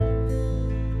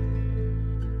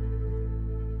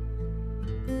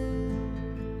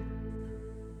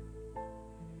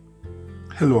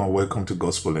Hello and welcome to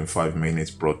Gospel in 5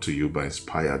 Minutes, brought to you by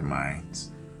Inspired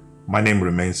Minds. My name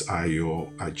remains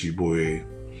Ayo Ajiboye.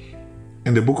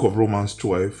 In the book of Romans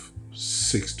 12,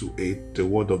 6-8, the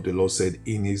word of the Lord said,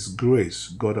 in His grace,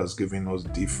 God has given us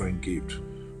different gifts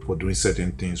for doing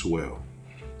certain things well.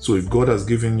 So if God has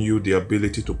given you the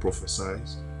ability to prophesy,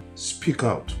 speak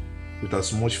out with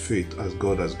as much faith as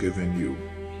God has given you.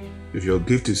 If your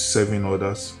gift is serving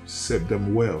others, serve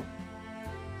them well.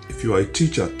 If you are a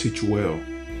teacher, teach well.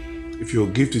 If your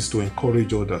gift is to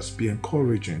encourage others, be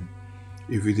encouraging.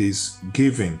 If it is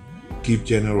giving, give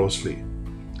generously.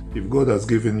 If God has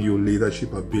given you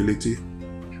leadership ability,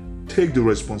 take the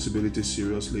responsibility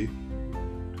seriously.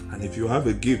 And if you have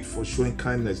a gift for showing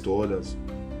kindness to others,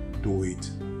 do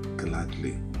it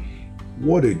gladly.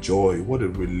 What a joy, what a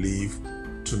relief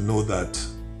to know that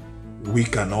we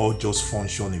can all just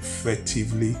function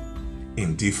effectively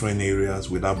in different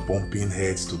areas without bumping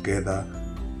heads together,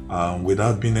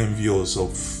 without being envious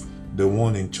of the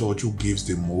one in church who gives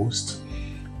the most,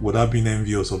 without being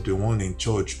envious of the one in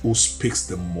church who speaks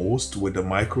the most with the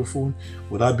microphone,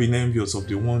 without being envious of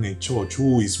the one in church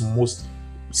who is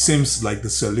seems like the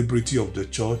celebrity of the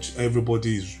church.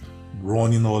 Everybody is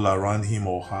running all around him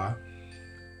or her.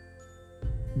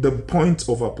 The point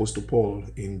of Apostle Paul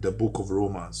in the book of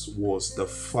Romans was the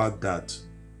fact that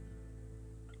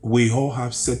we all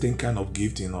have certain kind of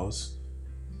gift in us.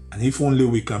 And if only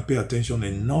we can pay attention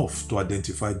enough to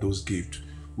identify those gifts,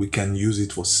 we can use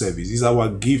it for service. It's our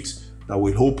gift that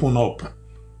will open up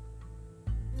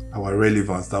our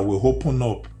relevance, that will open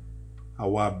up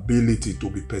our ability to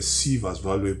be perceived as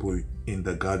valuable in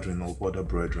the gathering of other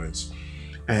brethren.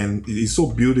 And it is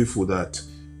so beautiful that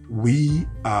we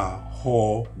are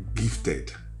all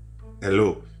gifted.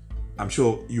 Hello. I'm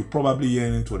sure you probably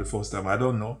hearing it for the first time. I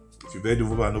don't know. If you've heard it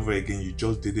over and over again, you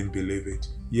just didn't believe it.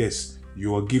 Yes,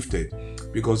 you are gifted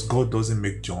because God doesn't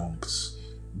make junks.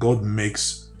 God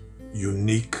makes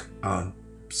unique and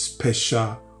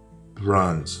special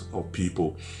brands of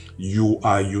people. You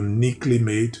are uniquely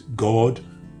made. God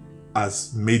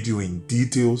has made you in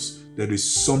details. There is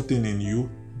something in you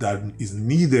that is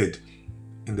needed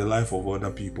in the life of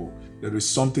other people. There is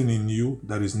something in you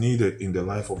that is needed in the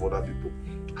life of other people.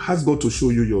 Ask God to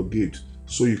show you your gift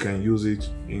so you can use it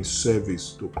in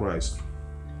service to Christ.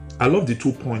 I love the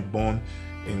 2-point born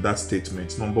in that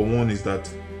statement. Number one is that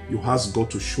you ask God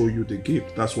to show you the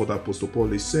gift. That's what Apostle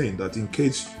Paul is saying, that in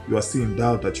case you are still in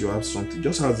doubt that you have something,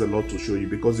 just ask the Lord to show you,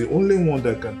 because the only one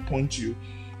that can point you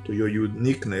to your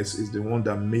uniqueness is the one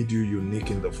that made you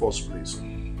unique in the first place.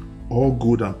 All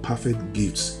good and perfect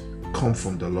gifts come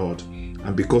from the Lord.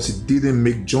 And because He didn't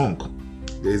make junk,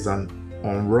 there is an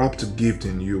unwrapped gift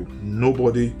in you.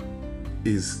 Nobody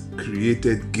is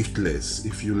created giftless,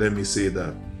 if you let me say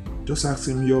that. Just ask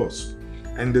Him yours.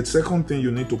 And the second thing you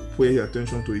need to pay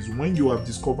attention to is when you have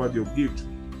discovered your gift,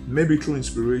 maybe through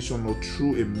inspiration or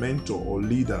through a mentor or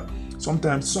leader.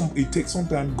 Sometimes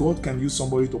God can use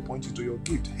somebody to point you to your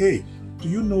gift. Hey, do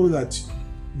you know that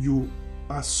you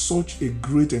are such a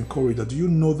great encourager? Do you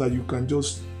know that you can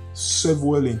just serve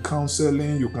well in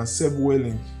counseling? You can serve well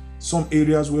in some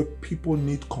areas where people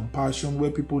need compassion, where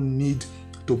people need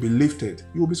to be lifted.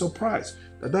 You'll be surprised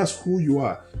that that's who you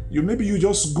are. Maybe you're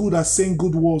just good at saying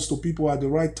good words to people at the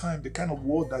right time, the kind of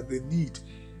word that they need.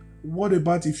 What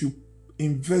about if you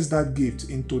invest that gift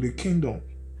into the kingdom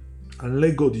and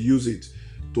let God use it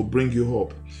to bring you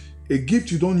up? A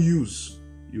gift you don't use,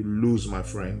 you lose, my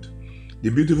friend. The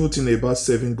beautiful thing about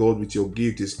serving God with your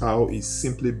gift is how He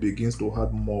simply begins to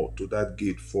add more to that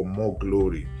gift for more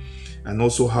glory, and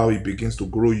also how He begins to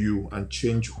grow you and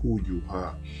change who you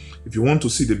are. If you want to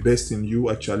see the best in you,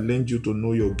 I challenge you to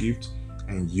know your gift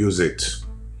and use it.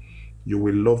 You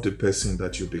will love the person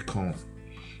that you become.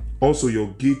 Also, your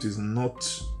gift is not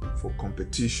for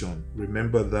competition.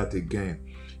 Remember that again.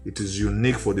 It is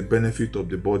unique for the benefit of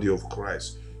the body of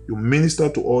Christ. You minister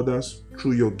to others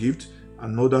through your gift,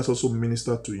 and others also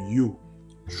minister to you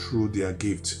through their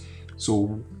gift.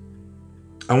 So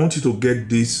I want you to get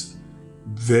this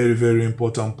very, very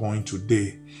important point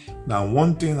today. Now,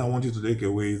 one thing I want you to take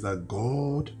away is that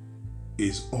God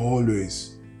is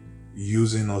always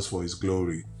using us for His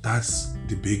glory. That's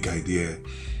the big idea.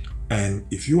 And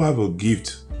if you have a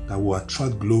gift that will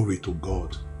attract glory to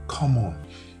God, come on,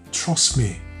 trust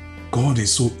me, God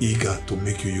is so eager to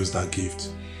make you use that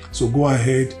gift. So go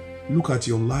ahead, look at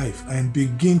your life and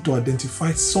begin to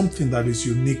identify something that is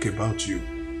unique about you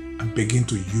and begin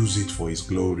to use it for His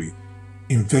glory.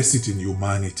 Invest it in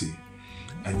humanity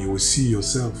and you will see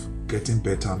yourself getting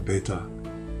better and better.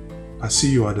 I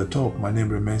see you at the top. My name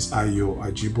remains Ayo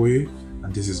Ajiboye,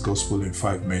 and this is Gospel in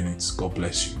 5 Minutes. God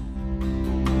bless you.